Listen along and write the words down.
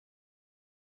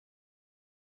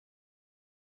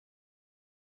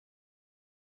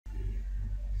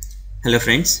Hello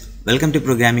friends, welcome to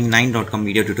programming9.com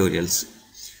video tutorials.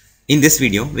 In this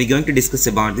video, we're going to discuss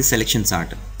about the selection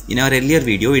sort. In our earlier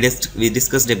video, we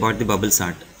discussed about the bubble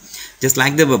sort. Just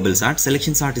like the bubble sort,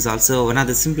 selection sort is also one of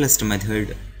the simplest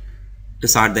method to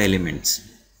sort the elements.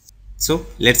 So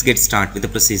let's get started with the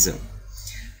procedure.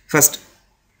 First,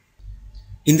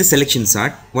 in the selection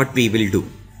sort, what we will do?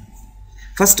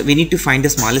 First, we need to find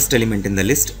the smallest element in the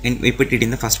list and we put it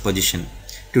in the first position.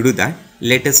 To do that,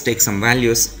 let us take some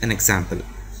values, an example.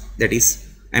 That is,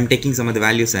 I am taking some of the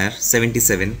values are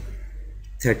 77,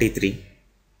 33,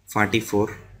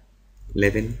 44,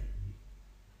 11,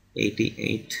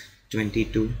 88,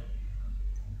 22,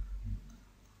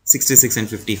 66 and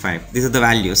 55. These are the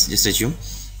values, just assume.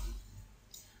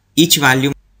 Each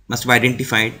value must be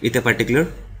identified with a particular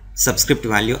subscript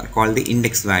value called the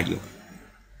index value.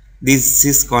 This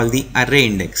is called the array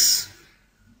index.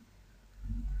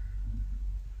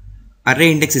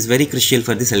 Array index is very crucial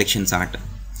for the selection sort.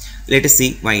 Let us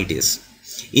see why it is.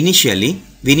 Initially,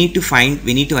 we need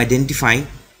to identify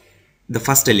the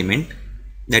first element,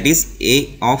 that is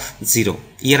a of 0.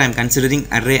 Here I am considering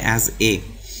array as a.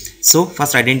 So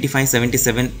first identify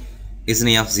 77 is an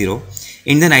a of 0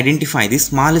 and then identify the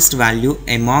smallest value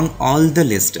among all the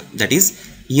list. That is,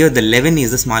 here the 11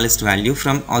 is the smallest value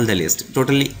from all the list,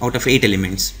 totally out of 8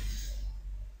 elements.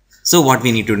 So what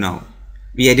we need to know?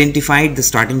 We identified the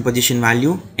starting position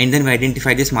value and then we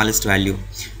identified the smallest value.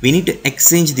 We need to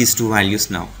exchange these two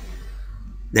values now.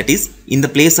 That is, in the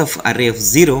place of array of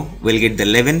 0, we will get the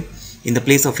 11. In the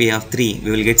place of a of 3,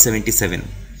 we will get 77.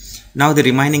 Now the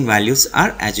remaining values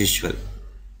are as usual.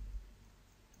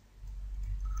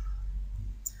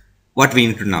 What we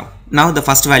need to know? Now the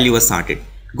first value was sorted.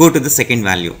 Go to the second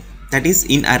value. That is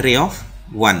in array of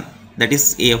 1. That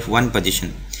is a of 1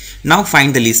 position. Now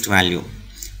find the least value.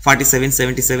 47,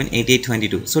 77, 88,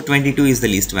 22. So 22 is the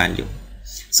least value.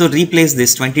 So replace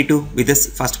this 22 with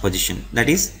this first position. That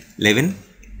is 11,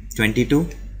 22,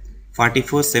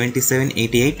 44, 77,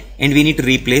 88. And we need to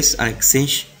replace or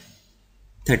exchange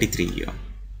 33 here.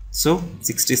 So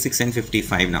 66 and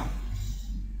 55 now.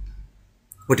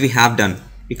 What we have done?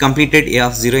 We completed a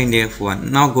of 0 and a of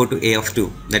 1. Now go to a of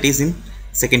 2. That is in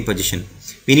second position.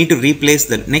 We need to replace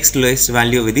the next lowest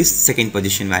value with this second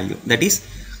position value. That is,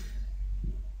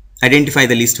 identify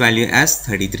the least value as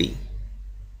 33.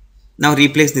 Now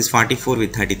replace this 44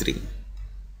 with 33.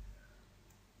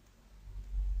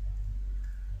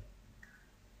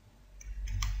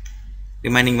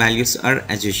 Remaining values are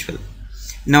as usual.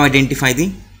 Now identify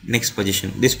the next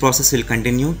position. This process will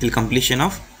continue till completion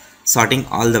of sorting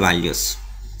all the values.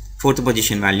 Fourth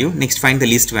position value. Next find the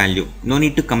least value. No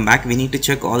need to come back. We need to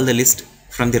check all the list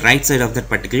from the right side of that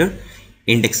particular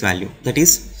index value. That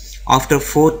is, after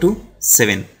 4 to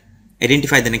 7.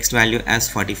 Identify the next value as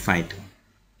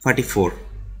 44.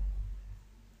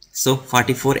 So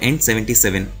 44 and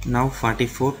 77. Now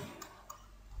 44,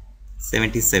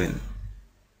 77.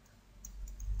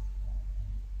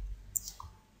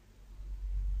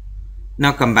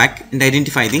 Now come back and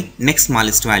identify the next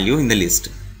smallest value in the list.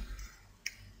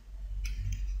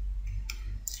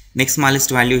 Next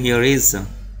smallest value here is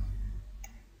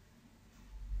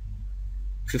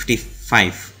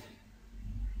 55.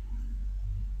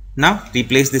 Now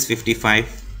replace this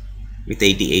 55 with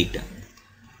 88.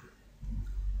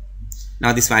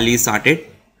 Now this value is sorted.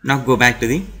 Now go back to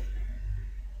the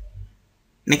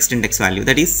next index value,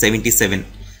 that is 77.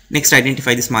 Next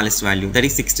identify the smallest value, that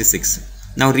is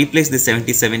 66. Now replace the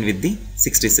 77 with the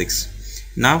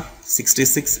 66. Now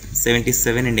 66,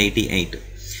 77 and 88.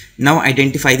 Now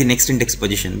identify the next index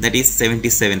position, that is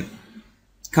 77.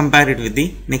 Compare it with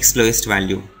the next lowest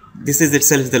value. This is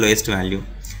itself the lowest value.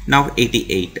 Now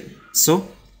 88. So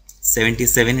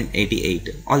 77 and 88.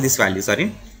 All these values are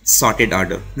in sorted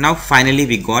order. Now finally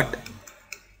we got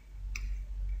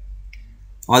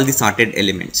all the sorted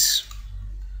elements.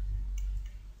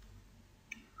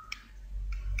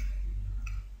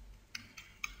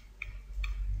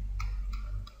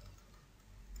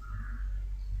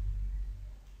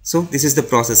 So this is the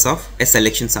process of a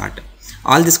selection sort.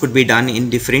 All this could be done in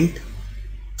different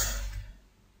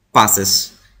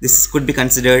passes. This could be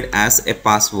considered as a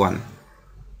pass 1,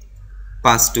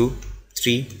 pass 2,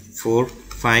 3, 4,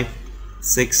 5,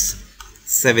 6,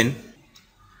 7,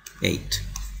 8.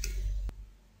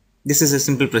 This is a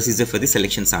simple procedure for the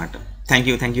selection sort. Thank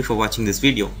you for watching this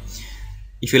video.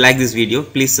 If you like this video,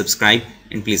 please subscribe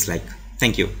and please like.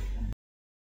 Thank you.